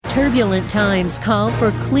Turbulent times call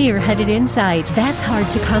for clear-headed insight. That's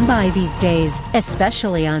hard to come by these days,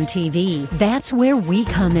 especially on TV. That's where we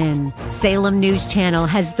come in. Salem News Channel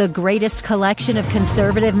has the greatest collection of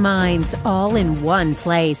conservative minds all in one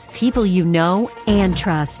place. People you know and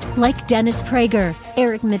trust, like Dennis Prager,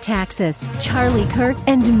 Eric Metaxas, Charlie Kirk,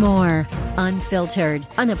 and more. Unfiltered,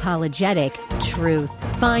 unapologetic truth.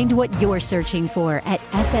 Find what you're searching for at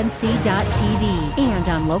snc.tv and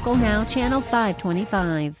on Local Now, Channel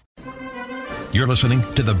 525. You're listening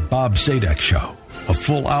to The Bob Zadek Show, a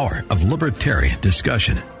full hour of libertarian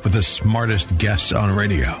discussion with the smartest guests on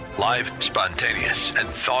radio. Live, spontaneous, and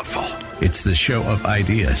thoughtful. It's the show of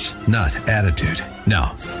ideas, not attitude.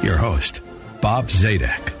 Now, your host, Bob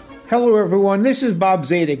Zadek. Hello, everyone. This is Bob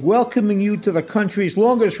Zadek, welcoming you to the country's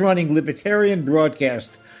longest-running libertarian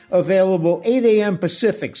broadcast, available 8 a.m.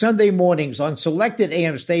 Pacific, Sunday mornings on selected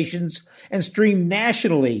AM stations and streamed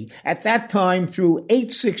nationally at that time through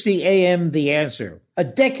 8:60 a.m. The Answer. A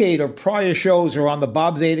decade of prior shows are on the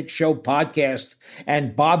Bob Zadek Show podcast,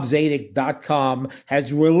 and bobzadek.com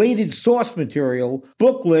has related source material,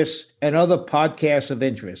 book lists, and other podcasts of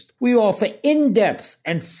interest. We offer in-depth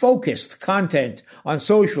and focused content on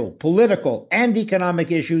social, political, and economic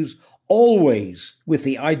issues, always with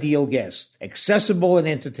the ideal guest, accessible and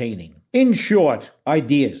entertaining. In short,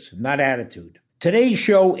 ideas, not attitude. Today's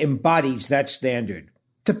show embodies that standard.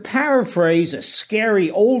 To paraphrase a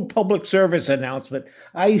scary old public service announcement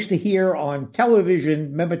I used to hear on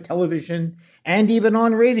television, remember television, and even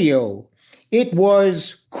on radio, it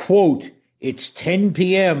was, quote, "It's 10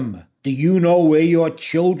 p.m. Do you know where your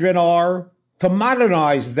children are?" To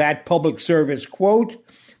modernize that public service quote,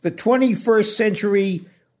 the 21st century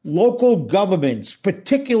local governments,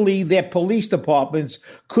 particularly their police departments,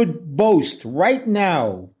 could boast right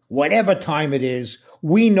now, whatever time it is,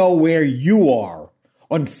 we know where you are.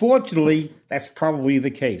 Unfortunately, that's probably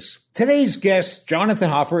the case. Today's guest, Jonathan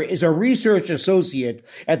Hofer, is a research associate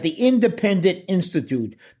at the Independent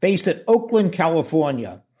Institute based in Oakland,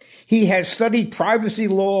 California. He has studied privacy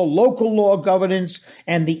law, local law governance,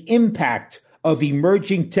 and the impact of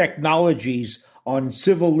emerging technologies on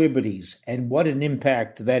civil liberties, and what an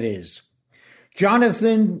impact that is.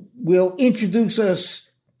 Jonathan will introduce us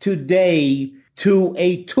today to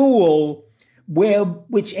a tool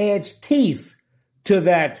which adds teeth to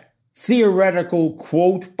that theoretical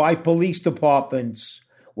quote by police departments,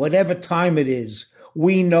 whatever time it is,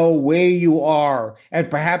 we know where you are, and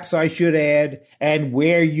perhaps I should add, and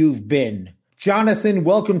where you've been. Jonathan,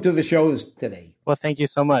 welcome to the show today. Well, thank you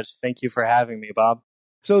so much. Thank you for having me, Bob.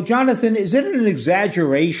 So, Jonathan, is it an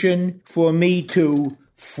exaggeration for me to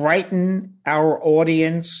frighten our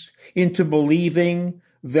audience into believing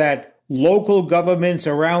that local governments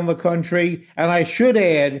around the country, and I should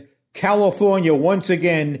add, California once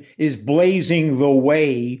again is blazing the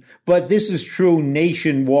way, but this is true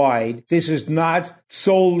nationwide. This is not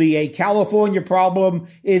solely a California problem.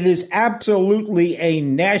 It is absolutely a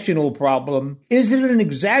national problem. Is it an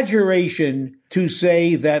exaggeration to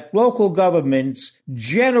say that local governments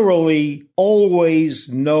generally always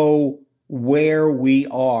know where we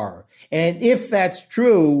are? And if that's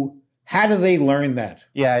true, how do they learn that?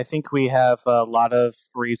 Yeah, I think we have a lot of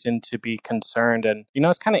reason to be concerned. And,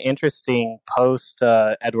 it's kind of interesting post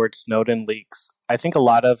Edward Snowden leaks. I think a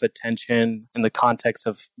lot of attention in the context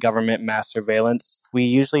of government mass surveillance, we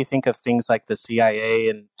usually think of things like the CIA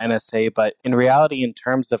and NSA, but in reality, in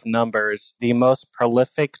terms of numbers, the most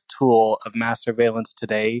prolific tool of mass surveillance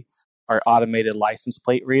today are automated license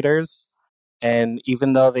plate readers. And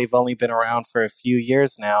even though they've only been around for a few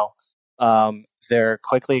years now, they're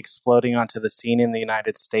quickly exploding onto the scene in the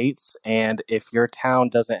United States. And if your town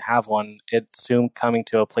doesn't have one, it's soon coming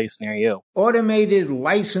to a place near you. Automated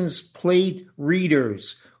license plate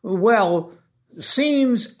readers. Well,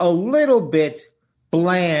 seems a little bit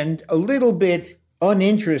bland, a little bit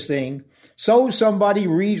uninteresting. So somebody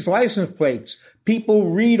reads license plates. People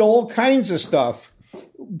read all kinds of stuff.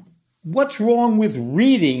 What's wrong with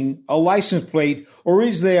reading a license plate, or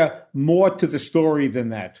is there more to the story than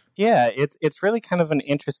that? Yeah, it's really kind of an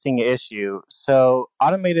interesting issue. So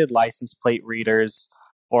automated license plate readers,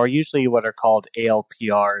 or usually what are called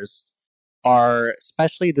ALPRs, are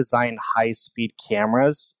specially designed high-speed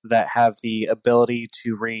cameras that have the ability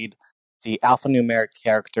to read the alphanumeric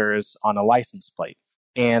characters on a license plate.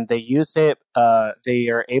 And they use it, they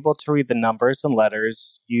are able to read the numbers and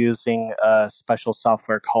letters using a special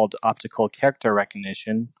software called optical character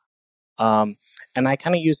recognition. And I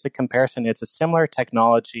kind of use the comparison. It's a similar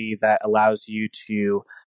technology that allows you to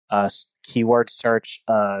keyword search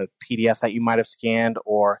a PDF that you might have scanned,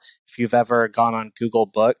 or if you've ever gone on Google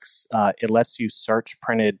Books, it lets you search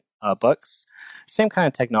printed books. same kind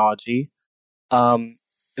of technology.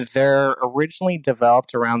 They're originally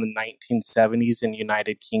developed around the 1970s in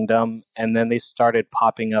United Kingdom, and then they started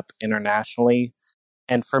popping up internationally.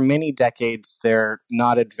 And for many decades, they're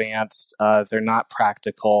not advanced. They're not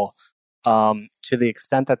practical. To the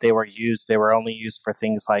extent that they were only used for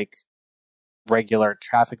things like regular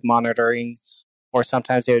traffic monitoring, or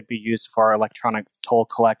sometimes they would be used for electronic toll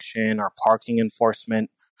collection or parking enforcement.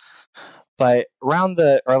 But around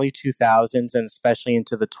the early 2000s and especially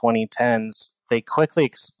into the 2010s, they quickly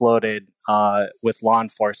exploded with law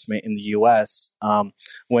enforcement in the U.S.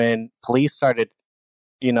 When police started,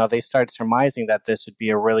 they started surmising that this would be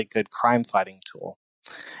a really good crime fighting tool.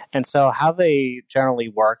 And so how they generally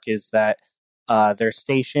work is that they're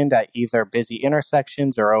stationed at either busy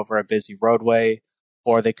intersections or over a busy roadway,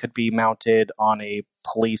 or they could be mounted on a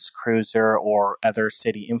police cruiser or other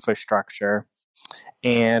city infrastructure.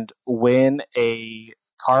 And when a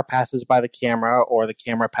car passes by the camera or the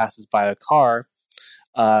camera passes by a car,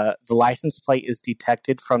 the license plate is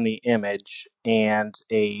detected from the image and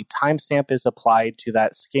a timestamp is applied to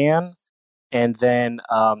that scan. And then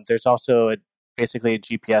there's also basically a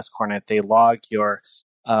GPS coordinate. They log your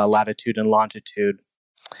latitude and longitude.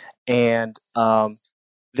 And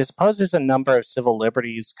this poses a number of civil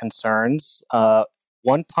liberties concerns.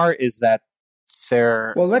 One part is that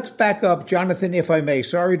Well, let's back up, Jonathan, if I may.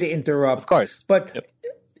 Sorry to interrupt. Of course. But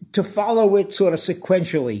to follow it sort of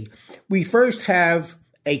sequentially, we first have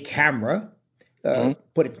a camera,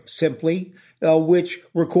 put it simply, which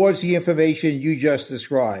records the information you just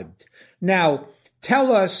described. Now,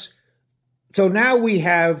 tell us, so now we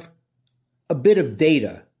have a bit of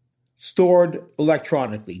data stored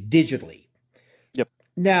electronically, digitally. Yep.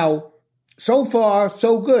 Now, so far,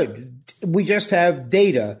 so good. We just have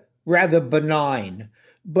data, rather benign.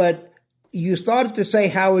 But you started to say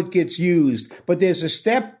how it gets used, but there's a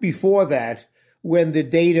step before that when the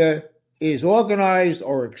data is organized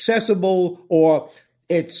or accessible, or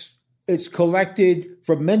it's collected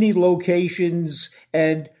from many locations,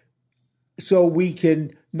 and so we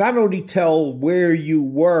can not only tell where you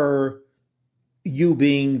were, you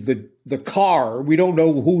being the car, we don't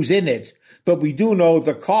know who's in it, but we do know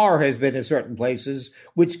the car has been in certain places,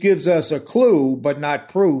 which gives us a clue, but not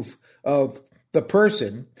proof of the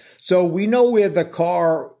person. So we know where the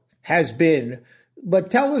car has been, but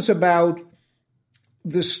tell us about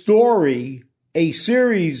the story a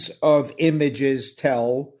series of images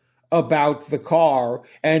tell about the car,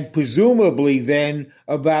 and presumably then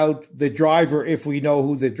about the driver if we know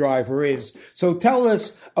who the driver is. So tell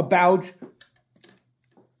us about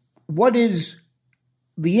what is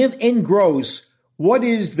the in gross, what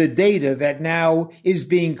is the data that now is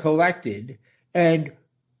being collected, and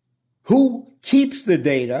who keeps the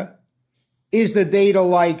data? Is the data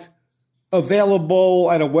available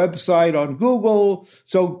at a website on Google?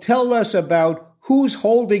 So tell us about who's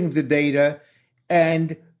holding the data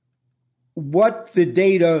and what the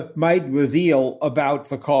data might reveal about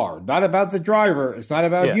the car. Not about the driver. It's not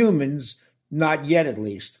about humans, not yet at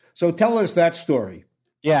least. So tell us that story.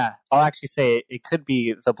 Yeah, I'll actually say it could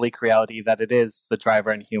be the bleak reality that it is the driver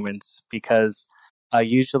and humans, because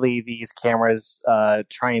usually these cameras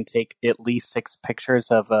try and take at least 6 pictures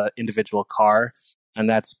of an individual car, and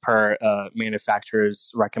that's per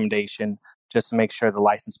manufacturer's recommendation, just to make sure the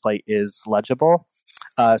license plate is legible.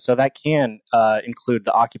 So that can include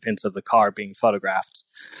the occupants of the car being photographed.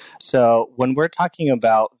 So when we're talking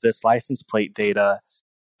about this license plate data,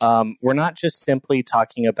 we're not just simply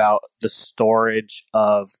talking about the storage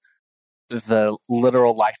of the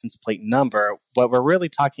literal license plate number. What we're really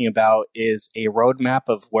talking about is a roadmap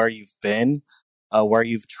of where you've been, where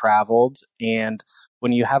you've traveled. And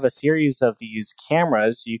when you have a series of these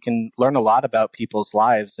cameras, you can learn a lot about people's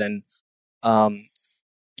lives. And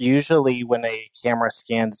usually when a camera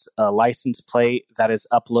scans a license plate, that is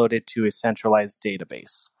uploaded to a centralized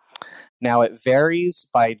database. Now, it varies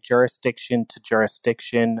by jurisdiction to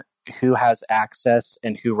jurisdiction who has access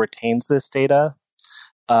and who retains this data.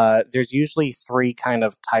 There's usually 3 kind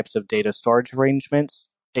of types of data storage arrangements.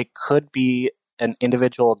 It could be an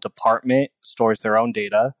individual department stores their own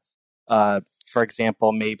data. For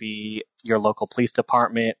example, maybe your local police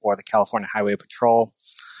department or the California Highway Patrol.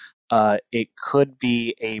 It could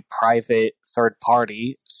be a private third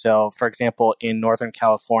party. So, for example, in Northern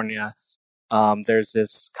California, there's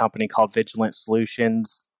this company called Vigilant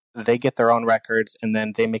Solutions. They get their own records and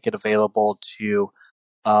then they make it available to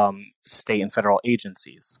state and federal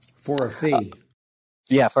agencies. For a fee.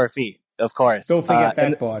 For a fee, of course. Don't forget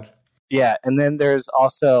that part. Yeah, and then there's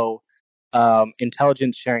also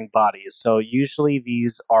intelligence sharing bodies. So usually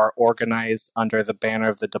these are organized under the banner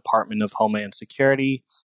of the Department of Homeland Security.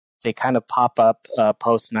 They kind of pop up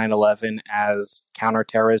post 9/11 as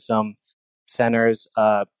counterterrorism centers.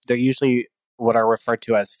 They're usually what are referred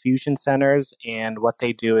to as fusion centers, and what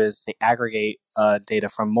they do is they aggregate data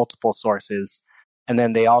from multiple sources, and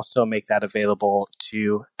then they also make that available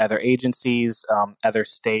to other agencies, other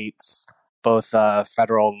states, both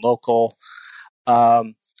federal and local.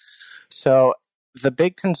 Um, so the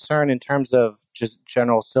big concern in terms of just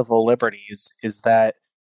general civil liberties is that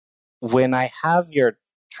when I have your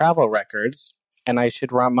travel records, and I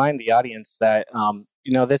should remind the audience that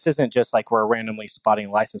this isn't just like we're randomly spotting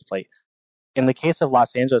a license plate. In the case of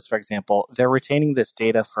Los Angeles, for example, they're retaining this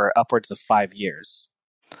data for upwards of 5 years.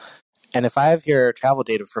 And if I have your travel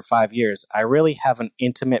data for 5 years, I really have an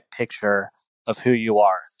intimate picture of who you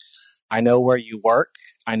are. I know where you work.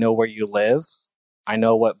 I know where you live. I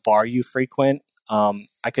know what bar you frequent.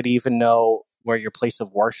 I could even know where your place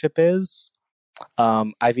of worship is.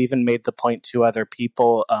 I've even made the point to other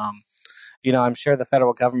people. I'm sure the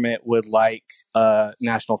federal government would like a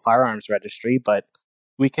national firearms registry, but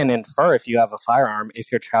we can infer if you have a firearm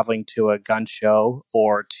if you're traveling to a gun show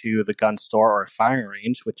or to the gun store or a firing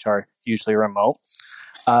range, which are usually remote.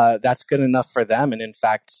 That's good enough for them. And in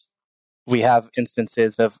fact, we have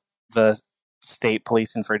instances of the state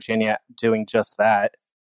police in Virginia doing just that.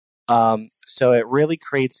 So it really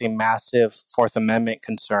creates a massive Fourth Amendment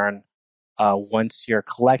concern once you're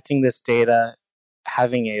collecting this data,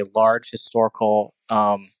 having a large historical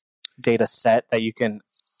data set that you can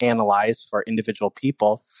analyze for individual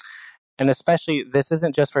people. And especially, this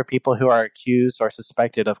isn't just for people who are accused or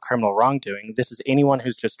suspected of criminal wrongdoing. This is anyone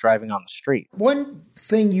who's just driving on the street. One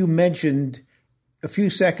thing you mentioned a few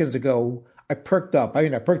seconds ago, I perked up. I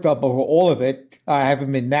perked up over all of it. I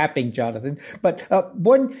haven't been napping, Jonathan. But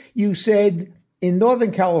one, you said in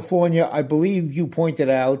Northern California, I believe you pointed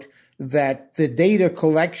out that the data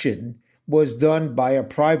collection was done by a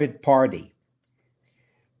private party.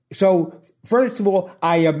 So, first of all,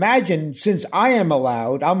 I imagine since I'm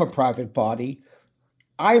a private party,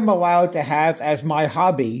 I'm allowed to have as my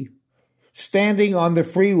hobby standing on the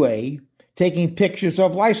freeway taking pictures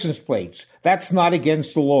of license plates. That's not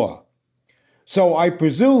against the law. So I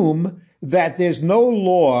presume that there's no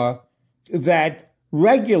law that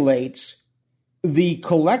regulates the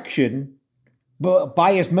collection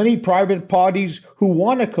by as many private parties who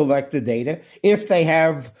want to collect the data if they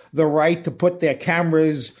have the right to put their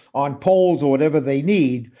cameras on poles or whatever they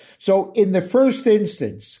need. So in the first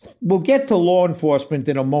instance, we'll get to law enforcement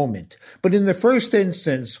in a moment, but in the first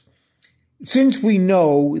instance, since we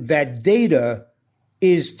know that data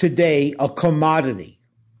is today a commodity,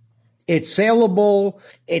 it's saleable,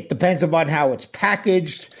 it depends upon how it's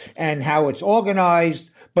packaged and how it's organized,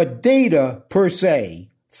 but data per se,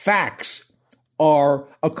 facts, are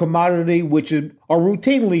a commodity which are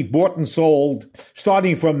routinely bought and sold,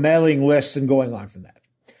 starting from mailing lists and going on from that.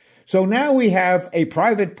 So now we have a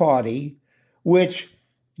private party which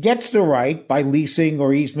gets the right, by leasing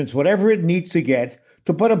or easements, whatever it needs to get,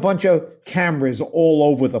 to put a bunch of cameras all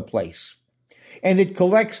over the place. And it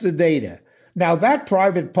collects the data. Now that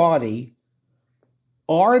private party,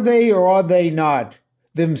 are they or are they not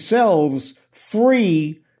themselves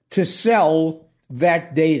free to sell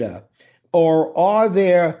that data? Or are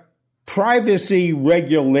there privacy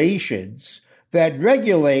regulations that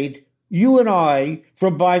regulate you and I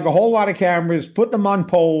from buying a whole lot of cameras, putting them on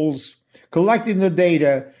poles, collecting the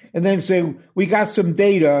data, and then say, we got some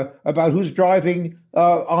data about who's driving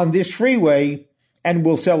on this freeway, and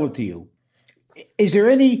we'll sell it to you? Is there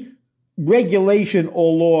any regulation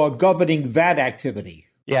or law governing that activity?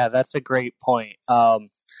 Yeah, that's a great point.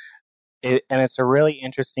 And it's a really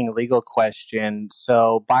interesting legal question.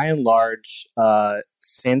 So by and large,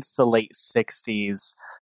 since the late 60s,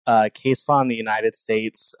 case law in the United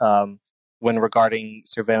States, when regarding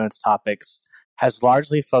surveillance topics, has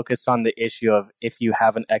largely focused on the issue of if you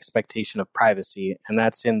have an expectation of privacy. And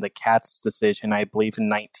that's in the Katz decision, I believe, in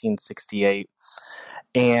 1968.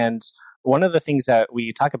 And one of the things that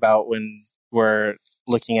we talk about when we're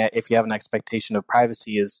looking at if you have an expectation of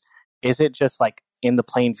privacy is it just like in the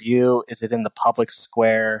plain view? Is it in the public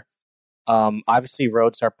square? Obviously,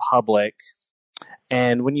 roads are public.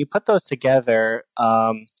 And when you put those together,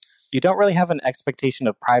 you don't really have an expectation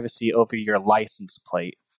of privacy over your license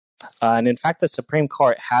plate. And in fact, the Supreme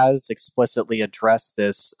Court has explicitly addressed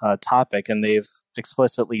this topic, and they've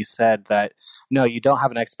explicitly said that, no, you don't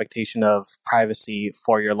have an expectation of privacy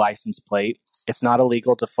for your license plate. It's not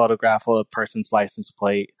illegal to photograph a person's license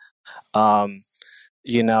plate.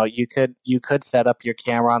 You could set up your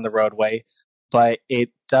camera on the roadway, but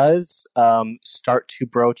it does start to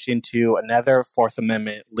broach into another Fourth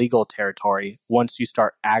Amendment legal territory once you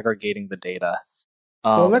start aggregating the data.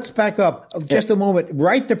 Well, let's back up just a moment.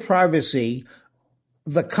 Right to privacy,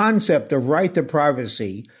 the concept of right to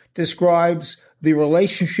privacy describes the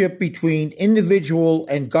relationship between individual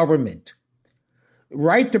and government.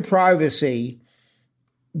 Right to privacy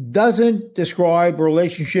doesn't describe a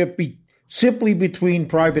relationship simply between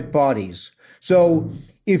private parties. So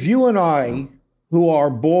if you and I, who are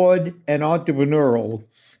bored and entrepreneurial,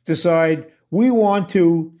 decide we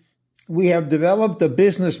have developed a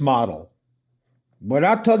business model. We're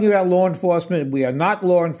not talking about law enforcement. We are not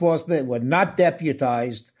law enforcement. We're not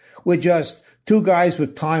deputized. We're just two guys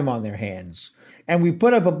with time on their hands. And we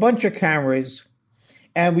put up a bunch of cameras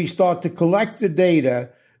and we start to collect the data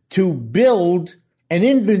to build an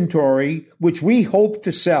inventory which we hope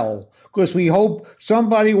to sell, because we hope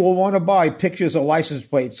somebody will want to buy pictures of license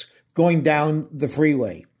plates going down the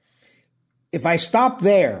freeway. If I stop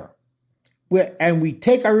there and we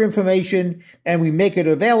take our information and we make it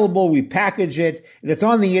available, we package it, and it's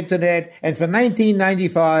on the internet, and for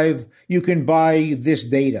 $19.95, you can buy this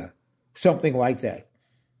data, something like that.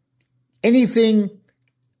 Anything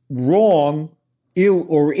wrong,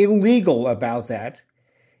 or illegal about that?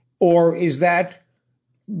 Or is that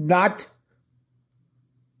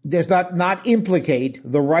does that not implicate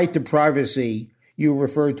the right to privacy you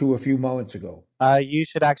referred to a few moments ago? You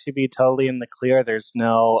should actually be totally in the clear. There's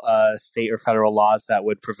no state or federal laws that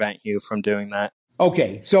would prevent you from doing that.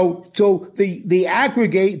 Okay, so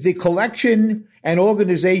the collection and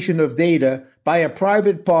organization of data by a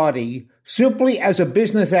private party simply as a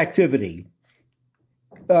business activity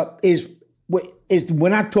is we're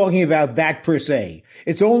not talking about that per se.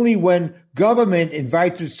 It's only when government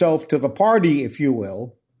invites itself to the party, if you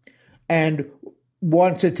will, and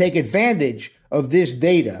wants to take advantage of this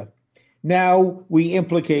data. Now we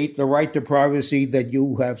implicate the right to privacy that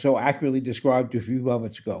you have so accurately described a few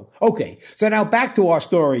moments ago. Okay, so now back to our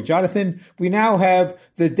story, Jonathan. We now have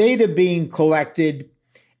the data being collected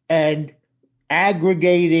and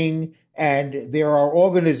aggregating, and there are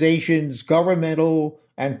organizations, governmental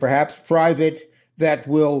and perhaps private, that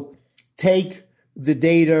will take the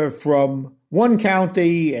data from one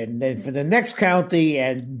county and then for the next county,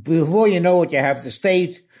 and before you know it, you have the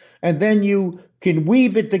state, and then you can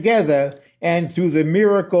weave it together, and through the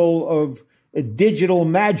miracle of digital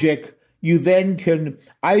magic, you then can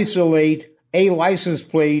isolate a license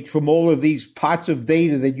plate from all of these pots of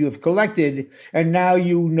data that you have collected, and now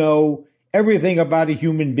you know everything about a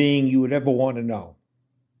human being you would ever want to know.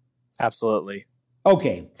 Absolutely.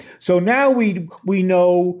 Okay, so now we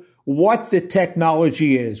know what the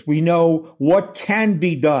technology is. We know what can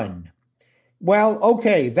be done. Well,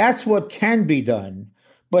 okay, that's what can be done,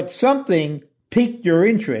 but something piqued your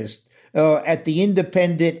interest at the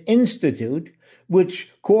Independent Institute,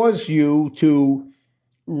 which caused you to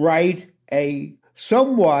write a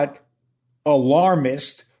somewhat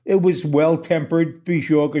alarmist. It was well-tempered, be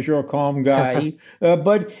sure, because you're a calm guy,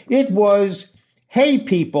 but it was, hey,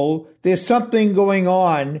 people, there's something going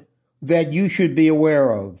on that you should be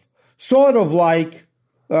aware of. Sort of like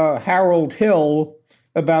Harold Hill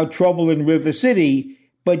about trouble in River City,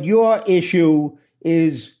 but your issue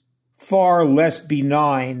is far less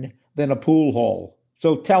benign than a pool hall.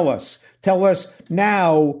 So tell us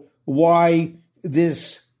now why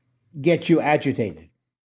this gets you agitated.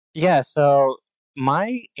 Yeah, so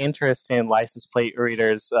my interest in license plate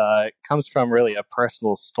readers comes from really a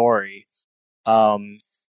personal story.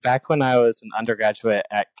 Back when I was an undergraduate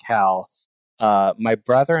at Cal, my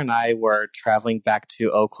brother and I were traveling back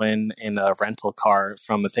to Oakland in a rental car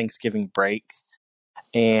from a Thanksgiving break,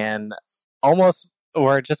 and almost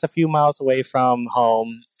we're just a few miles away from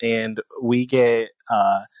home, and we get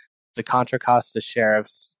the Contra Costa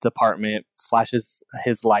Sheriff's Department flashes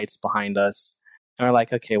his lights behind us. And we're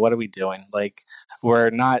like, okay, what are we doing? Like,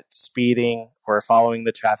 we're not speeding. We're following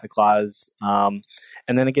the traffic laws. And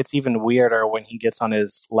then it gets even weirder when he gets on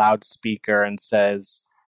his loudspeaker and says,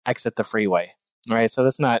 exit the freeway. All right. So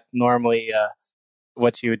that's not normally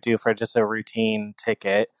what you would do for just a routine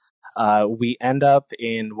ticket. We end up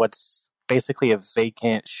in what's basically a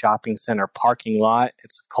vacant shopping center parking lot.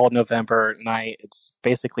 It's a cold November night. It's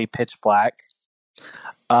basically pitch black.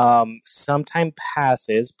 Some time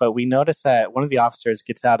passes, but we notice that one of the officers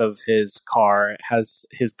gets out of his car, has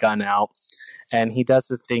his gun out, and he does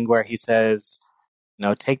the thing where he says,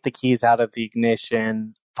 take the keys out of the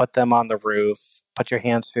ignition, put them on the roof, put your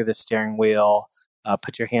hands through the steering wheel,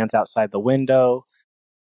 put your hands outside the window.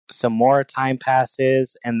 Some more time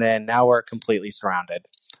passes, and then now we're completely surrounded.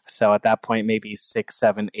 So at that point, maybe 6,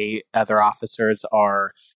 7, 8 other officers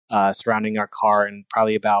are surrounding our car, and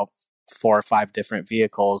probably about 4 or 5 different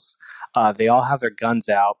vehicles. They all have their guns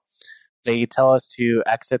out. They tell us to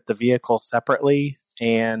exit the vehicle separately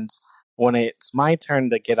And when it's my turn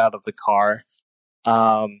to get out of the car,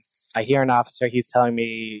 I hear an officer, he's telling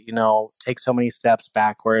me, take so many steps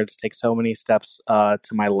backwards, take so many steps to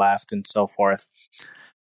my left, and so forth.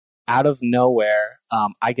 Out of nowhere,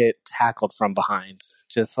 I get tackled from behind,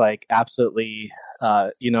 just like absolutely,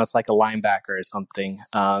 it's like a linebacker or something.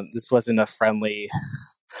 This wasn't a friendly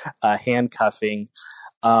handcuffing.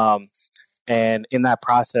 And in that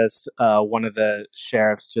process, one of the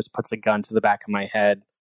sheriffs just puts a gun to the back of my head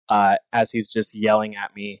as he's just yelling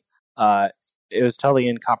at me. It was totally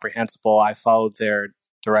incomprehensible. I followed their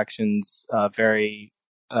directions very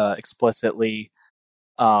explicitly.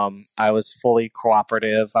 I was fully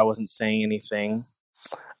cooperative. I wasn't saying anything.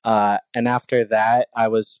 And after that, I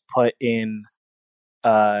was put in...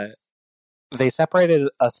 they separated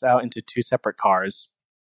us out into two separate cars.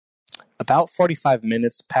 About 45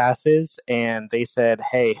 minutes passes, and they said,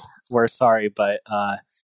 "Hey, we're sorry, but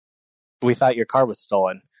we thought your car was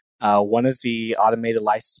stolen. One of the automated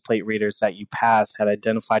license plate readers that you passed had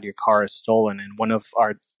identified your car as stolen, and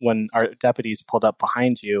when our deputies pulled up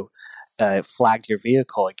behind you, it flagged your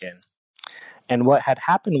vehicle again." And what had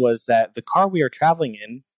happened was that the car we were traveling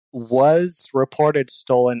in was reported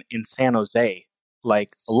stolen in San Jose,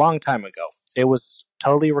 like a long time ago. It was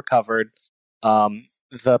totally recovered.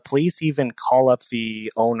 The police even call up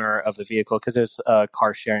the owner of the vehicle because it was a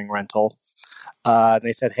car sharing rental. And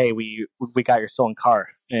they said, "Hey, we got your stolen car."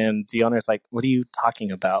 And the owner's like, "What are you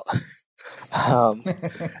talking about?"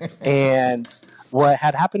 And what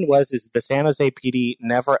had happened is the San Jose PD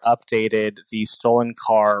never updated the stolen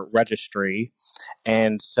car registry.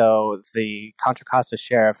 And so the Contra Costa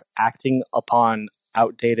sheriff, acting upon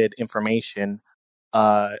outdated information,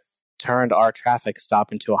 turned our traffic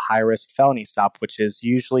stop into a high-risk felony stop, which is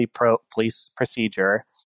usually police procedure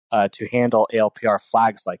to handle ALPR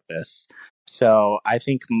flags like this. So I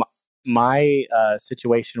think my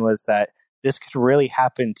situation was that this could really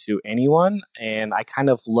happen to anyone, and I kind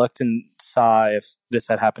of looked and saw if this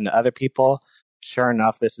had happened to other people. Sure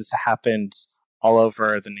enough, this has happened all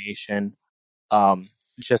over the nation.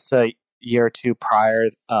 Just a year or two prior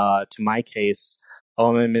to my case,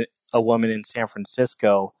 a woman in San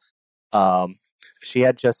Francisco, she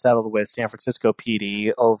had just settled with San Francisco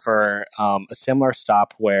PD over a similar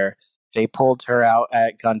stop where they pulled her out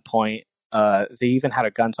at gunpoint. They even had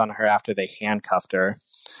her guns on her after they handcuffed her.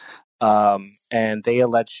 And they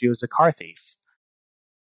alleged she was a car thief.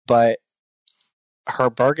 But her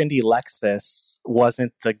burgundy Lexus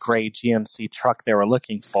wasn't the gray GMC truck they were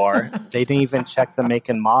looking for. They didn't even check the make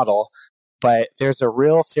and model. But there's a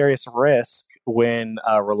real serious risk when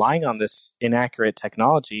relying on this inaccurate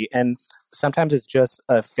technology. And sometimes it's just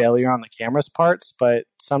a failure on the camera's parts, but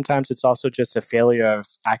sometimes it's also just a failure of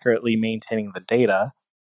accurately maintaining the data.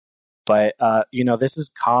 But, this is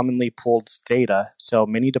commonly pulled data. So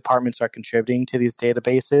many departments are contributing to these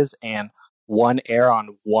databases, and one error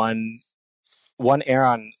on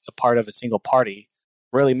the part of a single party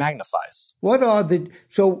really magnifies.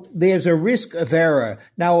 So there's a risk of error.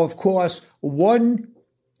 Now, of course,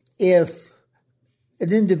 if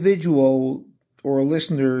an individual or a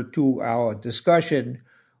listener to our discussion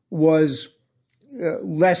was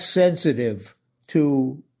less sensitive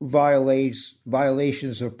to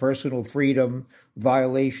violations of personal freedom,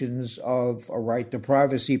 violations of a right to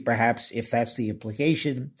privacy, perhaps, if that's the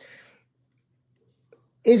implication,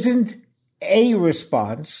 isn't a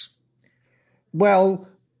response? Well,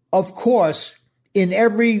 of course, in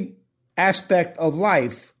every aspect of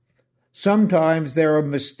life, sometimes there are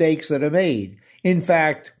mistakes that are made. In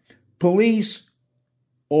fact, police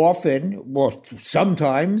often, well,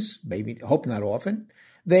 sometimes, maybe, hope not often,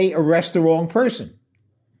 they arrest the wrong person.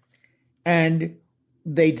 And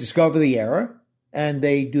they discover the error, and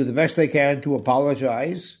they do the best they can to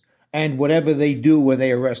apologize, and whatever they do when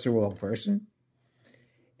they arrest the wrong person.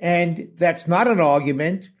 And that's not an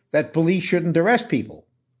argument that police shouldn't arrest people.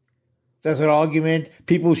 That's an argument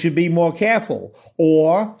people should be more careful,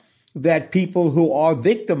 or that people who are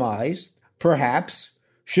victimized, perhaps,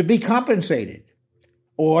 should be compensated,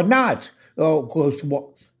 or not. Of course,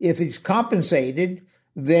 if it's compensated,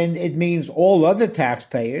 then it means all other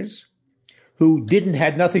taxpayers who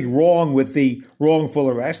had nothing wrong with the wrongful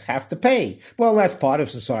arrest have to pay. Well, that's part of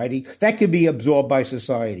society. That can be absorbed by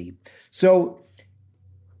society. So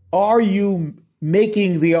are you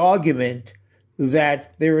making the argument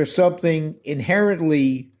that there is something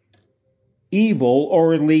inherently evil,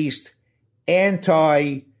 or at least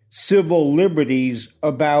anti-civil liberties,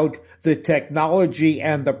 about the technology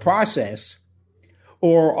and the process?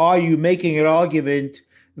 Or are you making an argument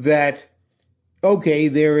that, okay,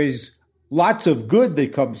 there is lots of good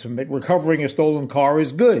that comes from it. Recovering a stolen car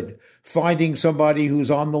is good. Finding somebody who's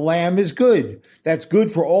on the lam is good. That's good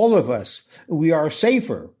for all of us. We are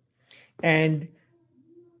safer. And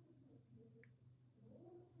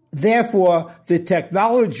therefore, the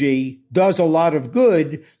technology does a lot of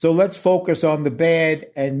good, so let's focus on the bad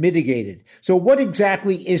and mitigate it. So what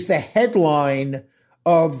exactly is the headline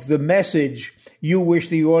of the message you wish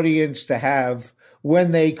the audience to have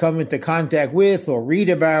when they come into contact with or read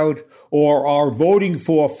about or are voting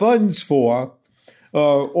for funds for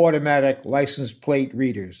automatic license plate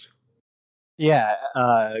readers? Yeah,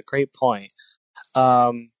 great point.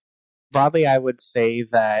 Broadly, I would say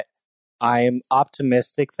that I'm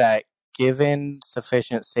optimistic that given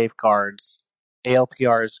sufficient safeguards,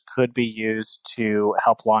 ALPRs could be used to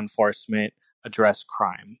help law enforcement address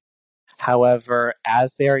crime. However,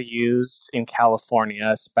 as they are used in California,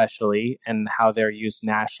 especially, and how they're used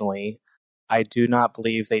nationally, I do not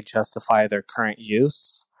believe they justify their current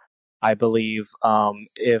use. I believe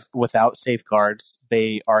if without safeguards,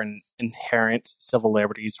 they are an inherent civil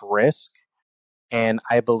liberties risk. And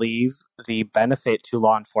I believe the benefit to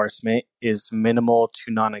law enforcement is minimal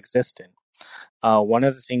to non existent. One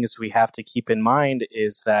of the things we have to keep in mind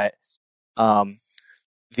is that um,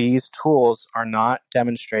 these tools are not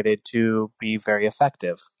demonstrated to be very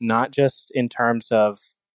effective, not just in terms of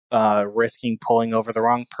risking pulling over the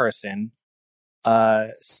wrong person.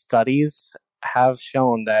 Studies have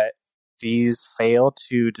shown that these fail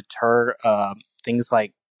to deter things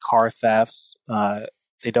like car thefts.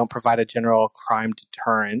 They don't provide a general crime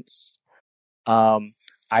deterrence.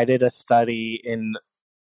 I did a study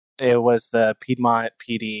it was the Piedmont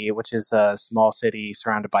PD, which is a small city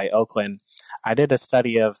surrounded by Oakland. I did a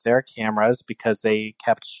study of their cameras because they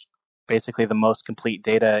kept basically the most complete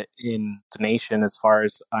data in the nation as far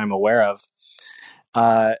as I'm aware of.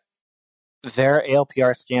 Their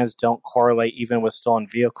ALPR scans don't correlate even with stolen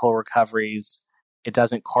vehicle recoveries. It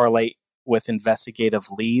doesn't correlate with investigative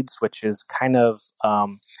leads, which is kind of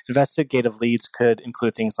investigative leads could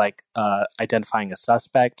include things like identifying a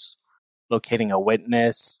suspect, locating a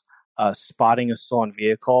witness, spotting a stolen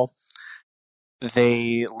vehicle.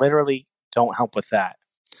 They literally don't help with that.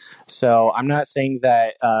 So I'm not saying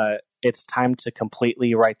that it's time to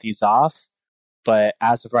completely write these off, but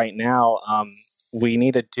as of right now, we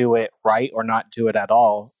need to do it right or not do it at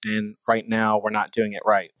all. And right now, we're not doing it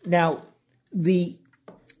right. Now, the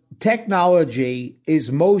technology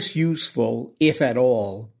is most useful, if at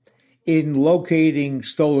all, in locating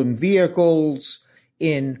stolen vehicles,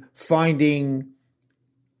 in finding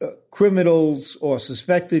criminals or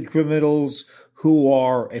suspected criminals who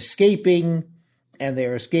are escaping, and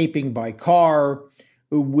they're escaping by car.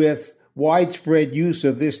 With widespread use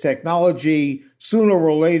of this technology, sooner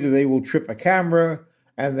or later they will trip a camera,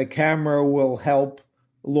 and the camera will help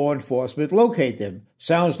law enforcement locate them.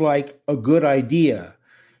 Sounds like a good idea.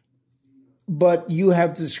 But you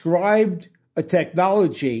have described a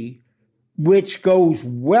technology which goes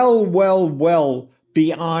well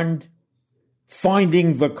beyond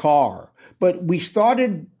finding the car. But we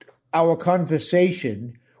started our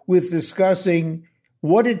conversation with discussing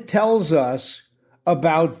what it tells us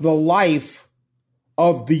about the life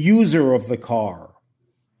of the user of the car.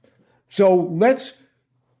 So let's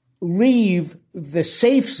leave the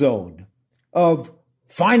safe zone of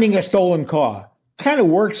finding a stolen car. Kind of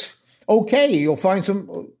works okay. You'll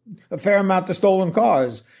find a fair amount of stolen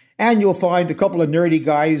cars, and you'll find a couple of nerdy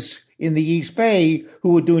guys in the East Bay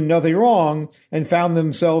who were doing nothing wrong and found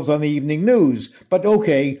themselves on the evening news. But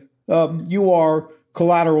okay, you are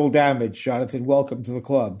collateral damage, Jonathan. Welcome to the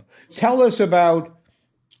club. Tell us about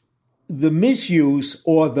the misuse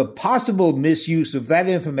or the possible misuse of that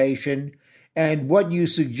information and what you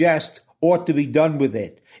suggest ought to be done with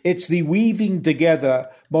it. It's the weaving together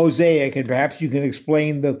mosaic, and perhaps you can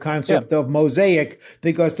explain the concept of mosaic,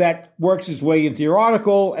 because that works its way into your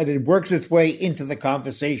article and it works its way into the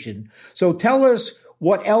conversation. So tell us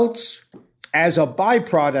what else, as a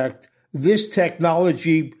byproduct, this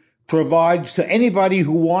technology provides to anybody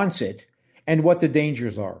who wants it, and what the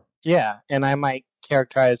dangers are. Yeah, and I might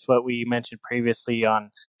characterize what we mentioned previously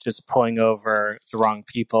on just pulling over the wrong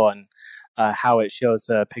people and how it shows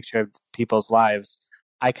a picture of people's lives.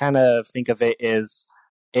 I kind of think of it as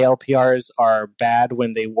ALPRs are bad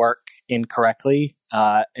when they work incorrectly,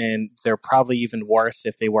 and they're probably even worse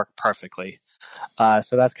if they work perfectly.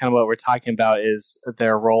 So that's kind of what we're talking about, is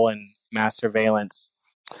their role in mass surveillance.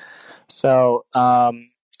 So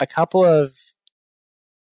a couple of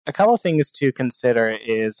things to consider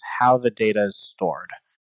is how the data is stored.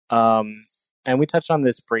 And we touched on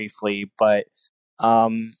this briefly, but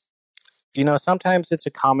Sometimes it's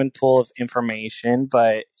a common pool of information,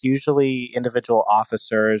 but usually individual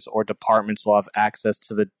officers or departments will have access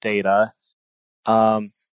to the data.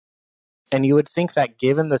 Um, and you would think that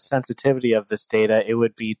given the sensitivity of this data, it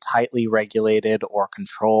would be tightly regulated or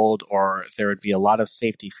controlled, or there would be a lot of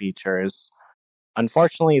safety features.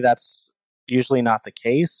 Unfortunately, that's usually not the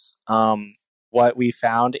case. What we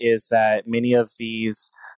found is that many of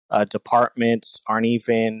these departments aren't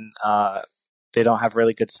even, they don't have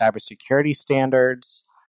really good cybersecurity standards.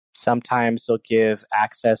 Sometimes they'll give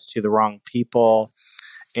access to the wrong people.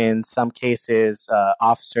 In some cases,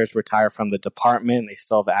 officers retire from the department and they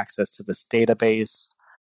still have access to this database.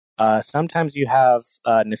 Sometimes you have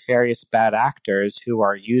nefarious bad actors who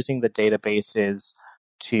are using the databases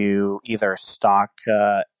to either stalk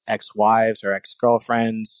ex-wives or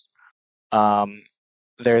ex-girlfriends.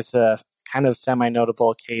 There's a kind of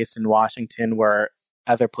semi-notable case in Washington where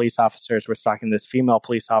other police officers were stalking this female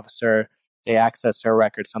police officer. They accessed her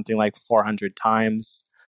record something like 400 times.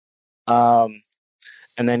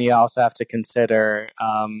 And then you also have to consider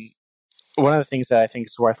one of the things that I think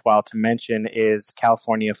is worthwhile to mention is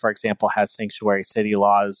California, for example, has sanctuary city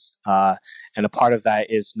laws, and a part of that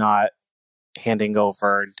is not handing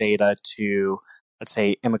over data to, let's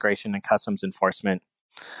say, immigration and customs enforcement,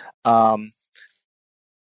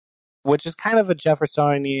 which is kind of a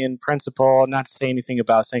Jeffersonian principle. Not to say anything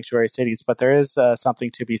about sanctuary cities, but there is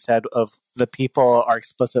something to be said of the people are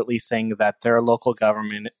explicitly saying that their local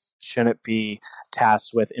government shouldn't be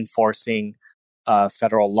tasked with enforcing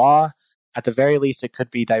federal law. At the very least, it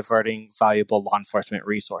could be diverting valuable law enforcement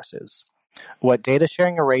resources. What data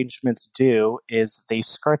sharing arrangements do is they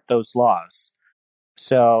skirt those laws.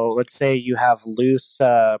 So let's say you have loose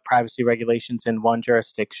privacy regulations in one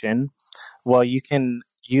jurisdiction. Well, you can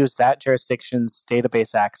use that jurisdiction's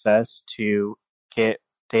database access to get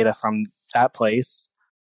data from that place.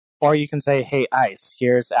 Or you can say, hey, ICE,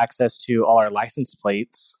 here's access to all our license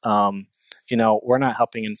plates. We're not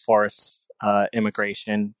helping enforce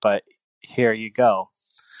immigration, but here you go.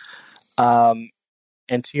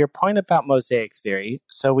 And to your point about mosaic theory,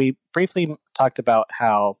 so we briefly talked about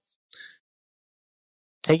how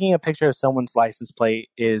taking a picture of someone's license plate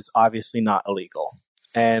is obviously not illegal.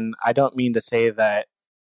 And I don't mean to say that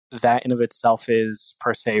that in of itself is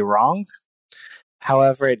per se wrong.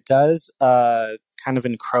 However, it does kind of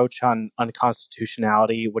encroach on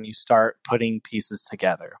unconstitutionality when you start putting pieces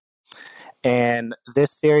together. And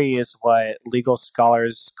this theory is what legal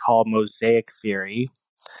scholars call mosaic theory.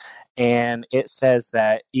 And it says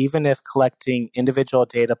that even if collecting individual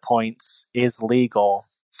data points is legal,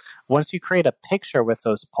 once you create a picture with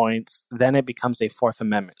those points, then it becomes a Fourth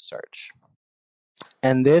Amendment search.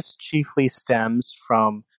 And this chiefly stems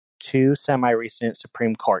from two semi-recent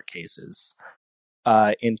Supreme Court cases.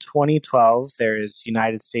 In 2012, there is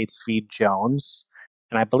United States v. Jones,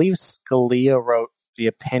 and I believe Scalia wrote the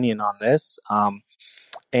opinion on this.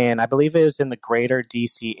 And I believe it was in the greater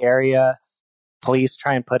DC area. Police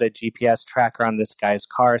try and put a GPS tracker on this guy's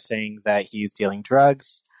car saying that he's dealing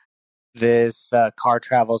drugs. This car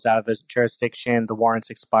travels out of the jurisdiction. The warrant's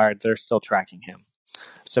expired. They're still tracking him.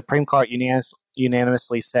 Supreme Court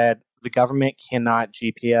unanimously said the government cannot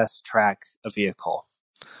GPS track a vehicle.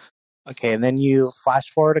 Okay, and then you flash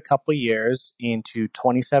forward a couple years into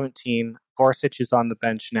 2017. Gorsuch is on the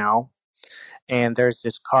bench now, and there's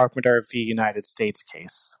this Carpenter v. United States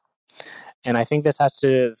case. And I think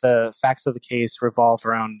the facts of the case revolve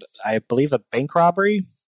around, I believe, a bank robbery.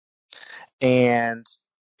 And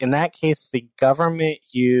in that case, the government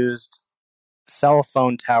used cell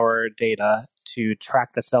phone tower data to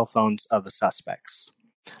track the cell phones of the suspects.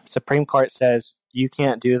 Supreme Court says you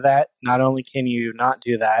can't do that. Not only can you not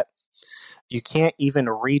do that, you can't even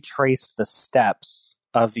retrace the steps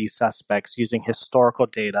of these suspects using historical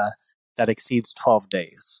data that exceeds 12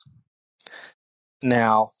 days.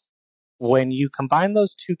 Now, when you combine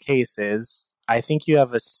those two cases, I think you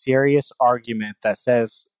have a serious argument that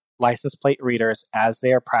says license plate readers, as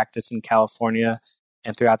they are practiced in California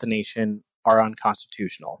and throughout the nation, are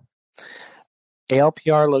unconstitutional.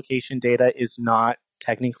 ALPR location data is not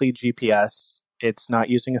technically GPS. It's not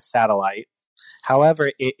using a satellite.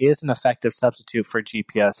 However, it is an effective substitute for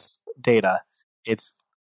GPS data. It's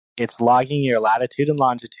logging your latitude and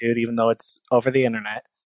longitude, even though it's over the internet.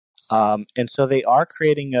 And so they are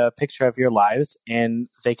creating a picture of your lives, and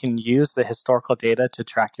they can use the historical data to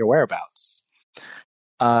track your whereabouts.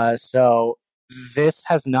 So this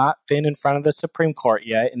has not been in front of the Supreme Court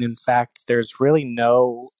yet. And in fact, there's really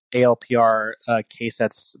no ALPR case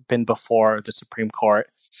that's been before the Supreme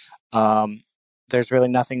Court. There's really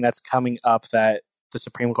nothing that's coming up that the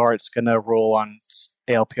Supreme Court's going to rule on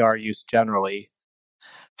ALPR use generally.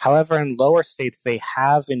 However, in lower states, they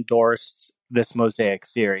have endorsed this mosaic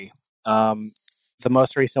theory. The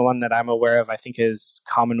most recent one that I'm aware of, I think, is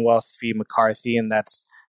Commonwealth v. McCarthy, and that's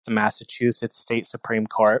the Massachusetts State Supreme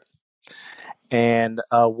Court. And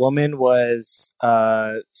a woman was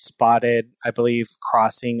spotted, I believe,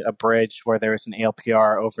 crossing a bridge where there was an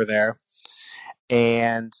ALPR over there.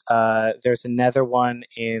 And there's another one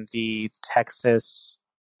in the Texas,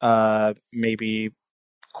 maybe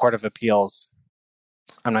Court of Appeals.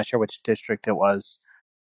 I'm not sure which district it was.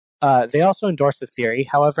 They also endorsed the theory.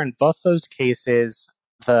 However, in both those cases,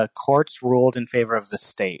 the courts ruled in favor of the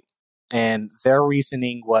state. And their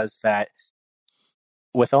reasoning was that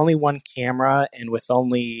with only one camera and with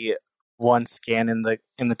only one scan in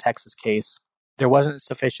the Texas case, there wasn't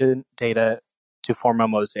sufficient data to form a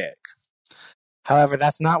mosaic. However,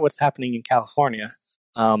 that's not what's happening in California.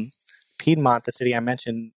 Piedmont, the city I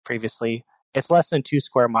mentioned previously, it's less than 2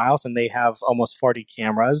 square miles, and they have almost 40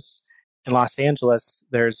 cameras. In Los Angeles,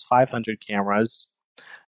 there's 500 cameras.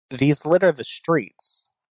 These litter the streets.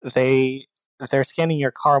 They're scanning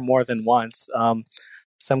your car more than once.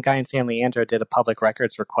 Some guy in San Leandro did a public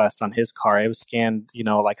records request on his car. It was scanned,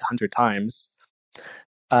 like 100 times.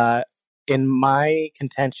 In my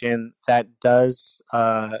contention, that does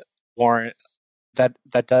warrant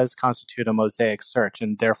that does constitute a mosaic search,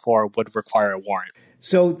 and therefore would require a warrant.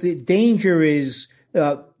 So the danger is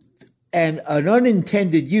an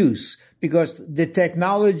unintended use, because the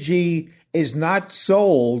technology is not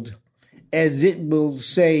sold, as it will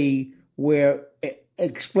say, where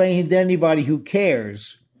explain to anybody who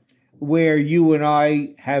cares where you and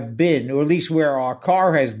I have been, or at least where our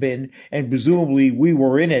car has been, and presumably we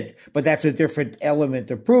were in it, but that's a different element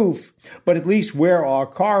of proof, but at least where our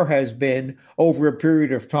car has been over a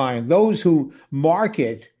period of time. Those who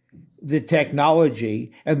market the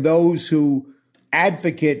technology and those who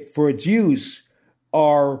advocate for its use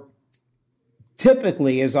are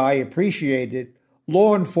typically, as I appreciate it,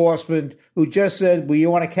 law enforcement who just said, we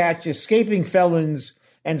want to catch escaping felons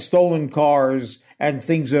and stolen cars and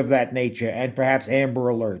things of that nature, and perhaps Amber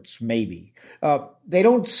Alerts, maybe. They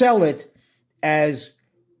don't sell it as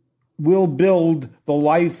we'll build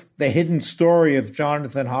the hidden story of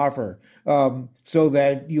Jonathan Hofer, so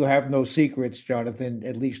that you have no secrets, Jonathan,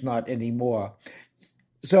 at least not anymore.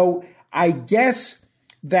 So I guess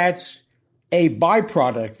that's a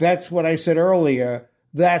byproduct. That's what I said earlier.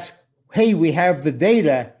 That's, hey, we have the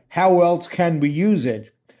data. How else can we use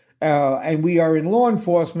it? And we are in law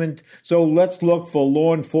enforcement, so let's look for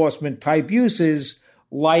law enforcement type uses,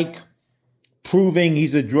 like proving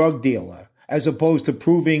he's a drug dealer, as opposed to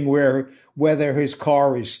proving whether his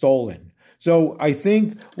car is stolen. So I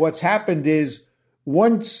think what's happened is,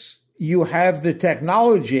 once you have the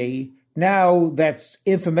technology, now that's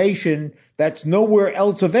information that's nowhere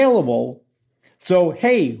else available. So,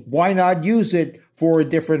 hey, why not use it for a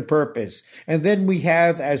different purpose? And then we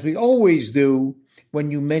have, as we always do, when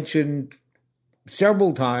you mentioned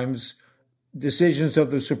several times decisions of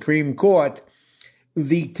the Supreme Court,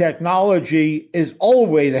 the technology is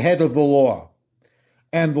always ahead of the law.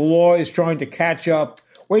 And the law is trying to catch up.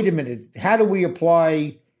 Wait a minute, how do we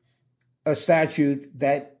apply a statute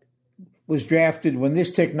that was drafted when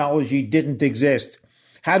this technology didn't exist?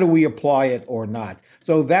 How do we apply it or not?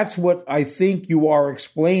 So that's what I think you are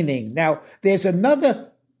explaining. Now, there's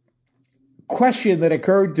another question that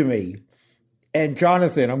occurred to me. And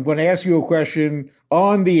Jonathan, I'm going to ask you a question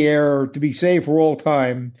on the air to be safe for all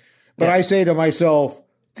time. But I say to myself,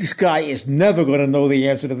 this guy is never going to know the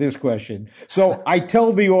answer to this question. So I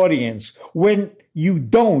tell the audience, when you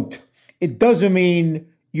don't, it doesn't mean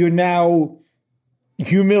you're now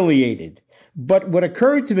humiliated. But what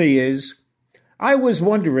occurred to me is, I was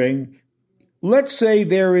wondering, let's say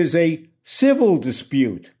there is a civil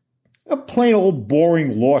dispute, a plain old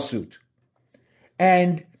boring lawsuit,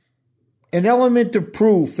 and an element of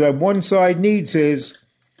proof that one side needs is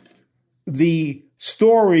the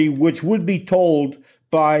story which would be told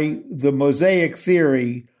by the mosaic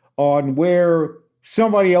theory on where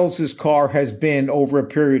somebody else's car has been over a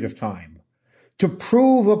period of time to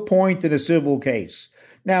prove a point in a civil case.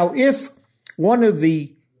 Now, if one of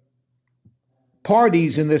the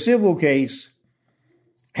parties in the civil case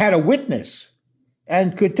had a witness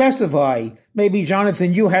and could testify, maybe,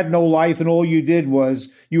 Jonathan, you had no life and all you did was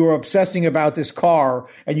you were obsessing about this car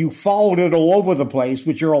and you followed it all over the place,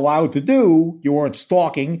 which you're allowed to do. You weren't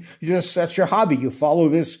stalking. That's your hobby. You follow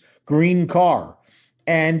this green car.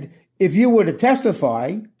 And if you were to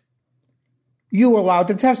testify, you were allowed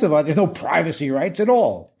to testify. There's no privacy rights at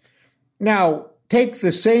all. Now, take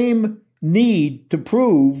the same need to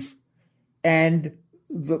prove, and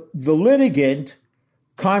the litigant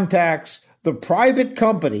contacts the private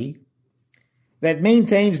company that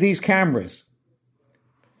maintains these cameras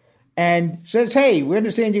and says, hey, we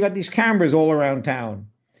understand you got these cameras all around town.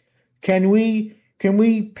 Can we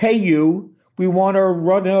pay you? We want to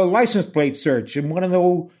run a license plate search and want to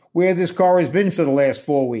know where this car has been for the last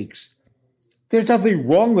 4 weeks. There's nothing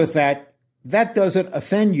wrong with that. That doesn't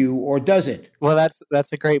offend you, or does it? Well,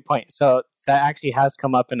 that's a great point. So that actually has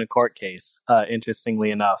come up in a court case, interestingly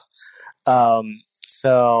enough.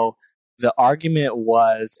 So the argument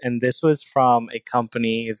was, and this was from a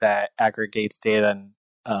company that aggregates data and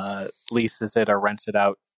leases it or rents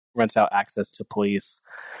out access to police.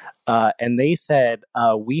 And they said,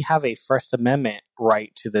 we have a First Amendment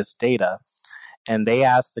right to this data. And they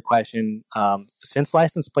asked the question, since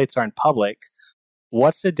license plates aren't public,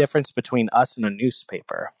 what's the difference between us and a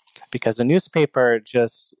newspaper? Because a newspaper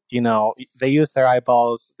just, they use their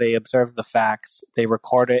eyeballs, they observe the facts, they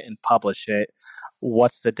record it and publish it.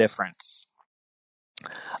 What's the difference?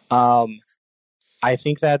 I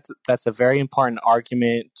think that's a very important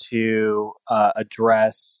argument to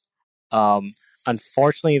address.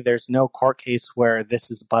 Unfortunately, there's no court case where this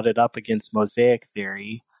is butted up against mosaic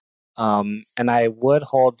theory. And I would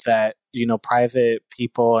hold that, private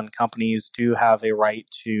people and companies do have a right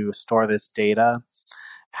to store this data.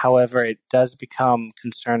 However, it does become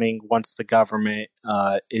concerning once the government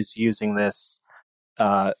is using this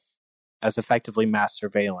as effectively mass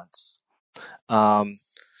surveillance.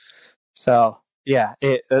 So, yeah,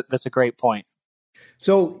 that's a great point.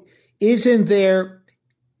 So if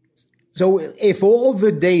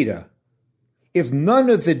none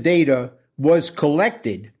of the data was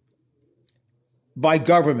collected by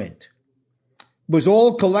government, was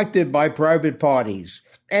all collected by private parties,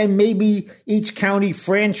 and maybe each county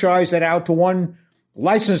franchised it out to one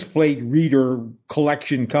license plate reader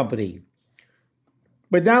collection company.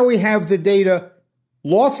 But now we have the data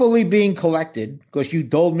lawfully being collected, because you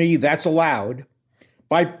told me that's allowed,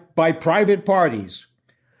 by private parties.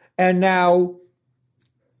 And now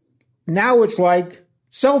it's like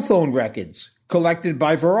cell phone records collected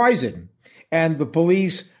by Verizon, and the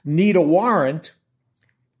police need a warrant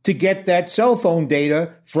to get that cell phone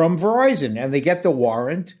data from Verizon, and they get the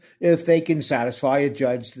warrant if they can satisfy a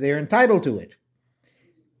judge they're entitled to it.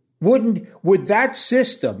 Would that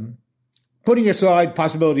system, putting aside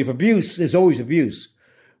possibility of abuse, there's always abuse,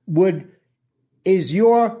 is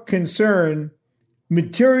your concern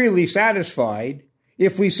materially satisfied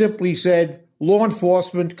if we simply said law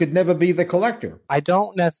enforcement could never be the collector? I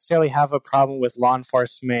don't necessarily have a problem with law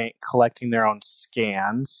enforcement collecting their own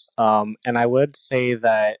scans. And I would say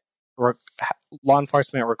that law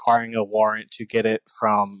enforcement requiring a warrant to get it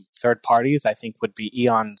from third parties, I think, would be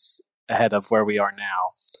eons ahead of where we are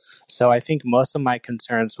now. So I think most of my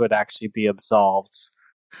concerns would actually be absolved.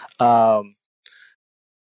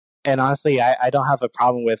 And honestly, I don't have a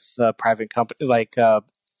problem with private company like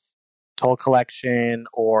toll collection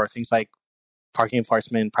or things like parking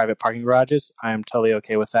enforcement in private parking garages. I'm totally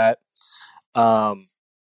okay with that.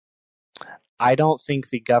 I don't think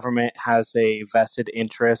the government has a vested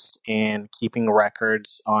interest in keeping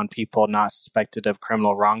records on people not suspected of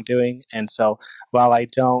criminal wrongdoing. And so while I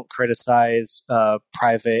don't criticize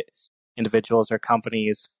private individuals or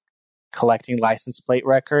companies collecting license plate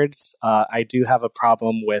records, I do have a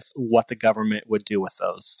problem with what the government would do with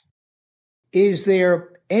those. Is there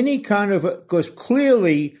any kind of, because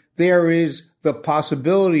clearly there is the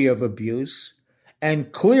possibility of abuse,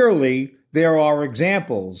 and clearly there are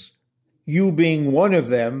examples, you being one of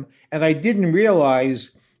them, and I didn't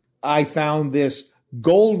realize I found this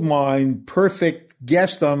goldmine perfect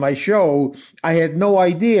guest on my show. I had no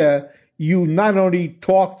idea you not only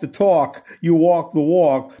talk the talk, you walk the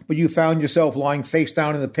walk, but you found yourself lying face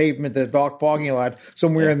down in the pavement at a dark parking lot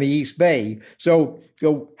somewhere in the East Bay. So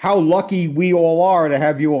how lucky we all are to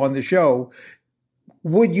have you on the show.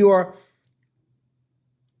 Would your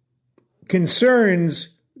concerns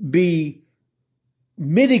be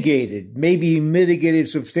mitigated, maybe mitigated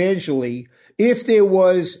substantially, if there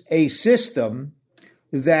was a system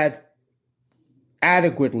that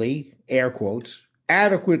adequately, air quotes,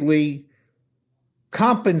 adequately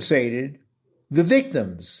compensated the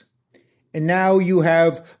victims? And now you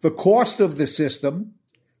have the cost of the system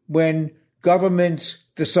when governments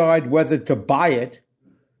decide whether to buy it.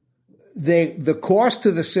 The cost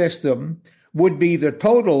to the system would be the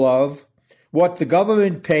total of what the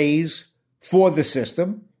government pays for the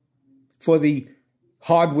system, for the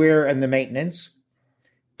hardware and the maintenance,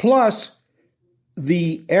 plus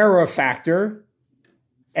the error factor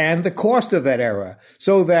and the cost of that error,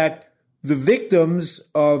 so that the victims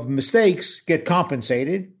of mistakes get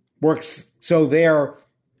compensated, works so they're,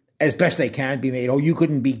 as best they can, be made, oh, you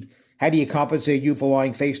couldn't be how do you compensate you for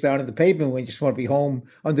lying face down in the pavement when you just want to be home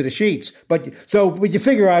under the sheets? But you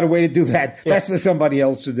figure out a way to do that. Yeah. That's for somebody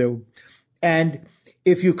else to do. And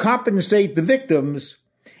if you compensate the victims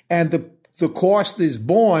and the cost is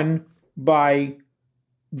borne by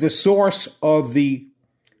the source of the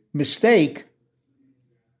mistake,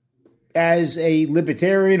 as a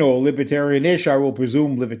libertarian or libertarian-ish, I will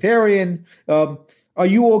presume libertarian, are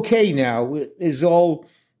you okay now?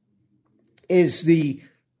 Is the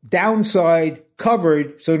downside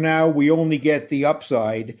covered, so now we only get the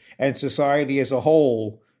upside and society as a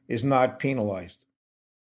whole is not penalized?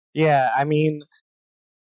 Yeah, I mean,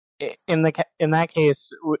 in that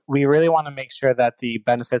case, we really want to make sure that the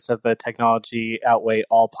benefits of the technology outweigh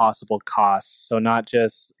all possible costs. So not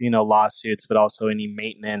just, lawsuits, but also any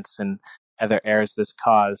maintenance and other errors this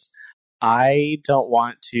cause. I don't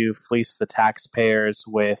want to fleece the taxpayers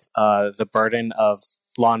with the burden of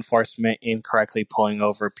law enforcement incorrectly pulling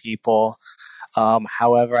over people.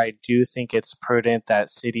 However, I do think it's prudent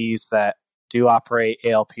that cities that do operate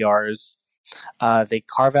ALPRs, they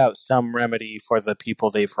carve out some remedy for the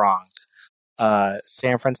people they've wronged.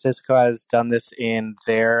 San Francisco has done this in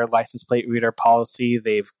their license plate reader policy.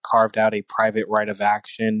 They've carved out a private right of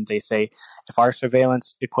action. They say, if our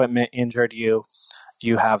surveillance equipment injured you,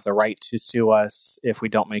 you have the right to sue us if we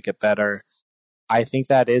don't make it better. I think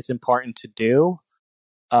that is important to do.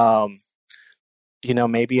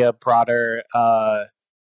 Maybe a broader,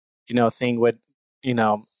 thing would,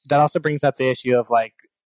 that also brings up the issue of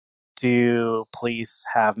do police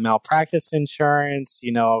have malpractice insurance?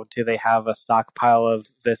 Do they have a stockpile of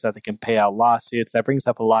this that they can pay out lawsuits? That brings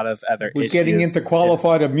up a lot of other issues. We're getting into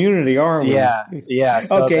qualified immunity, aren't we? Yeah.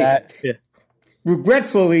 So okay.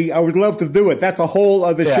 Regretfully, I would love to do it. That's a whole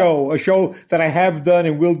other show, a show that I have done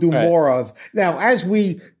and will do more of. Now, as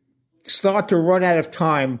we start to run out of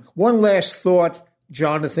time, one last thought,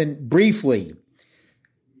 Jonathan, briefly.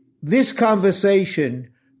 This conversation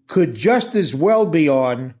could just as well be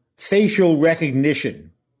on facial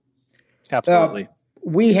recognition. Absolutely.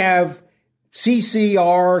 We have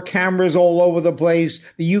CCR cameras all over the place.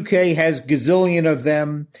 The UK has gazillion of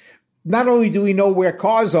them. Not only do we know where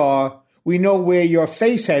cars are, we know where your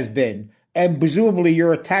face has been, and presumably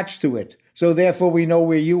you're attached to it. So therefore we know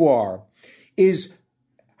where you are. Is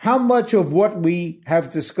how much of what we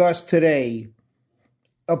have discussed today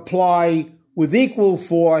apply with equal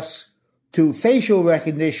force to facial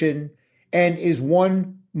recognition, and is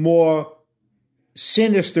one more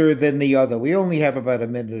sinister than the other? We only have about a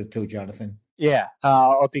minute or two, Jonathan. Yeah,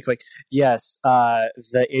 I'll be quick. Yes,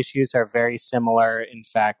 the issues are very similar. In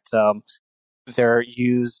fact, they're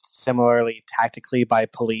used similarly tactically by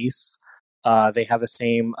police. They have the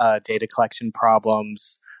same data collection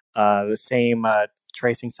problems, the same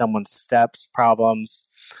tracing someone's steps problems.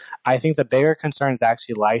 I think the bigger concern is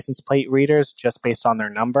actually license plate readers, just based on their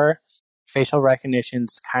number. Facial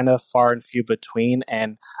recognition's kind of far and few between,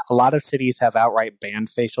 and a lot of cities have outright banned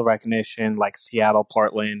facial recognition, like Seattle,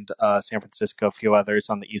 Portland, San Francisco, a few others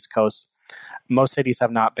on the East Coast. Most cities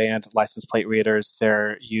have not banned license plate readers.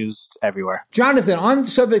 They're used everywhere. Jonathan, on the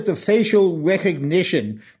subject of facial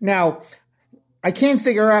recognition, now, I can't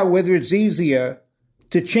figure out whether it's easier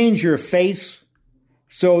to change your face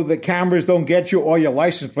so the cameras don't get you, or your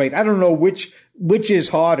license plate. I don't know which is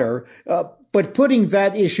harder. But putting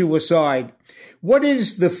that issue aside, what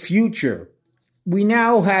is the future? We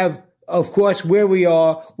now have, of course, where we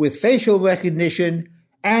are with facial recognition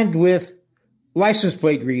and with license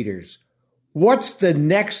plate readers. What's the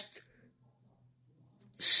next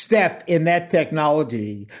step in that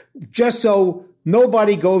technology? Just so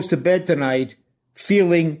nobody goes to bed tonight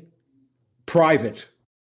feeling private.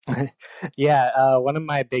 Yeah, one of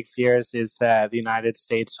my big fears is that the United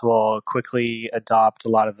States will quickly adopt a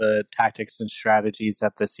lot of the tactics and strategies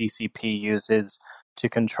that the CCP uses to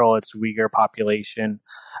control its Uyghur population.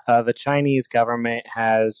 The Chinese government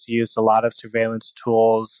has used a lot of surveillance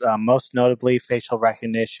tools, most notably facial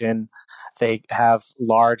recognition. They have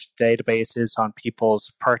large databases on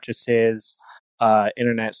people's purchases,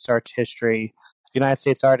 internet search history. The United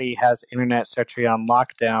States already has internet search on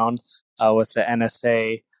lockdown with the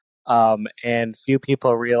NSA. And few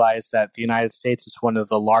people realize that the United States is one of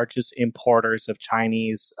the largest importers of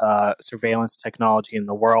Chinese surveillance technology in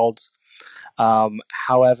the world.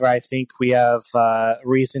 However, I think we have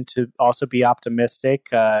reason to also be optimistic.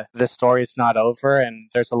 The story is not over, and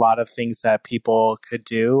there's a lot of things that people could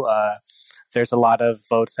do. There's a lot of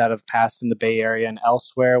votes that have passed in the Bay Area and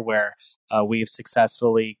elsewhere where we've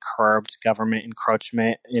successfully curbed government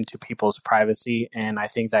encroachment into people's privacy, and I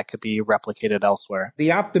think that could be replicated elsewhere.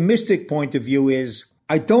 The optimistic point of view is,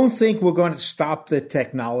 I don't think we're going to stop the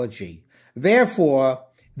technology. Therefore,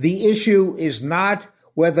 the issue is not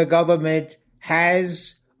whether government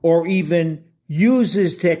has or even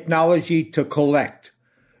uses technology to collect.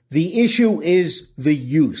 The issue is the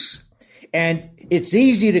use. And it's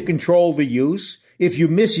easy to control the use. If you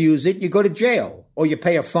misuse it, you go to jail or you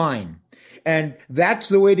pay a fine. And that's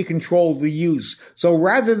the way to control the use. So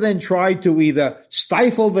rather than try to either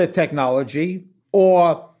stifle the technology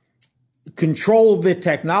or control the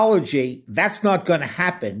technology, that's not going to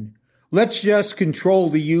happen. Let's just control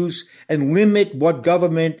the use and limit what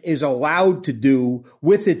government is allowed to do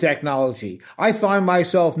with the technology. I find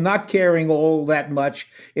myself not caring all that much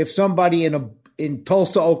if somebody in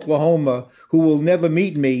Tulsa, Oklahoma, who will never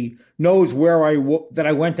meet me, knows that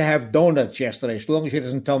I went to have donuts yesterday, as long as she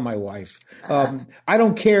doesn't tell my wife. I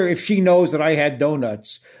don't care if she knows that I had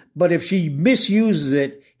donuts, but if she misuses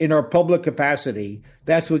it in her public capacity,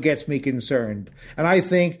 that's what gets me concerned. And I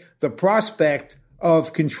think the prospect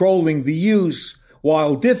of controlling the use,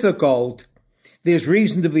 while difficult, there's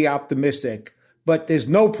reason to be optimistic, but there's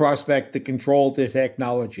no prospect to control the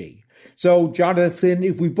technology. So, Jonathan,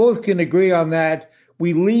 if we both can agree on that,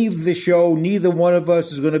 we leave the show. Neither one of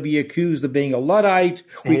us is going to be accused of being a Luddite.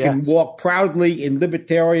 We can walk proudly in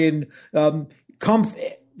libertarian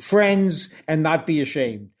friends and not be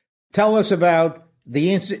ashamed. Tell us about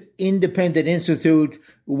the Independent Institute,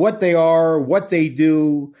 what they are, what they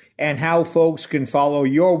do, and how folks can follow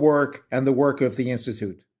your work and the work of the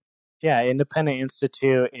Institute. Yeah, Independent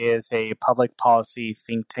Institute is a public policy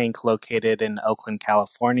think tank located in Oakland,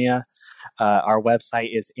 California. Our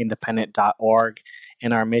website is independent.org,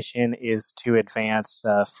 and our mission is to advance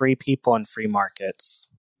free people and free markets.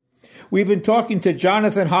 We've been talking to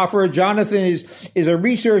Jonathan Hofer. Jonathan is a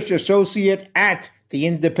research associate at the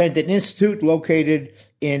Independent Institute located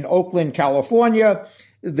in Oakland, California.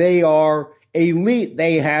 They are elite.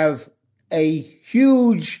 They have a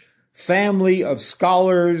huge family of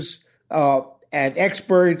scholars and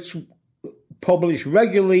experts published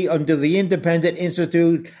regularly under the Independent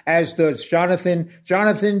Institute, as does Jonathan.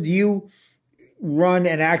 Jonathan, do you run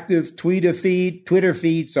an active Twitter feed,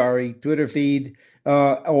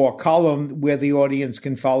 or column where the audience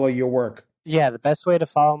can follow your work? Yeah, the best way to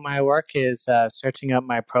follow my work is searching up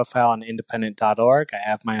my profile on independent.org. I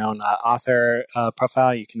have my own author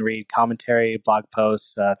profile. You can read commentary, blog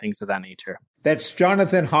posts, things of that nature. That's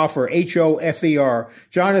Jonathan Hofer, Hofer.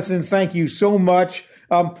 Jonathan, thank you so much.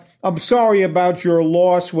 I'm sorry about your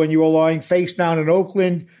loss when you were lying face down in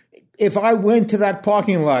Oakland. If I went to that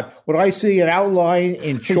parking lot, would I see an outline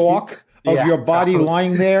in chalk of your body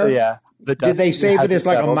lying there? Yeah. Did they save it as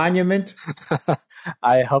like a monument?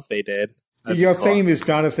 I hope they did. You're famous,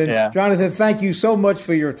 Jonathan. Yeah. Jonathan, thank you so much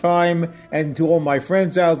for your time. And to all my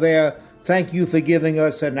friends out there, thank you for giving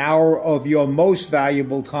us an hour of your most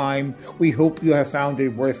valuable time. We hope you have found it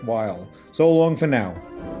worthwhile. So long for now.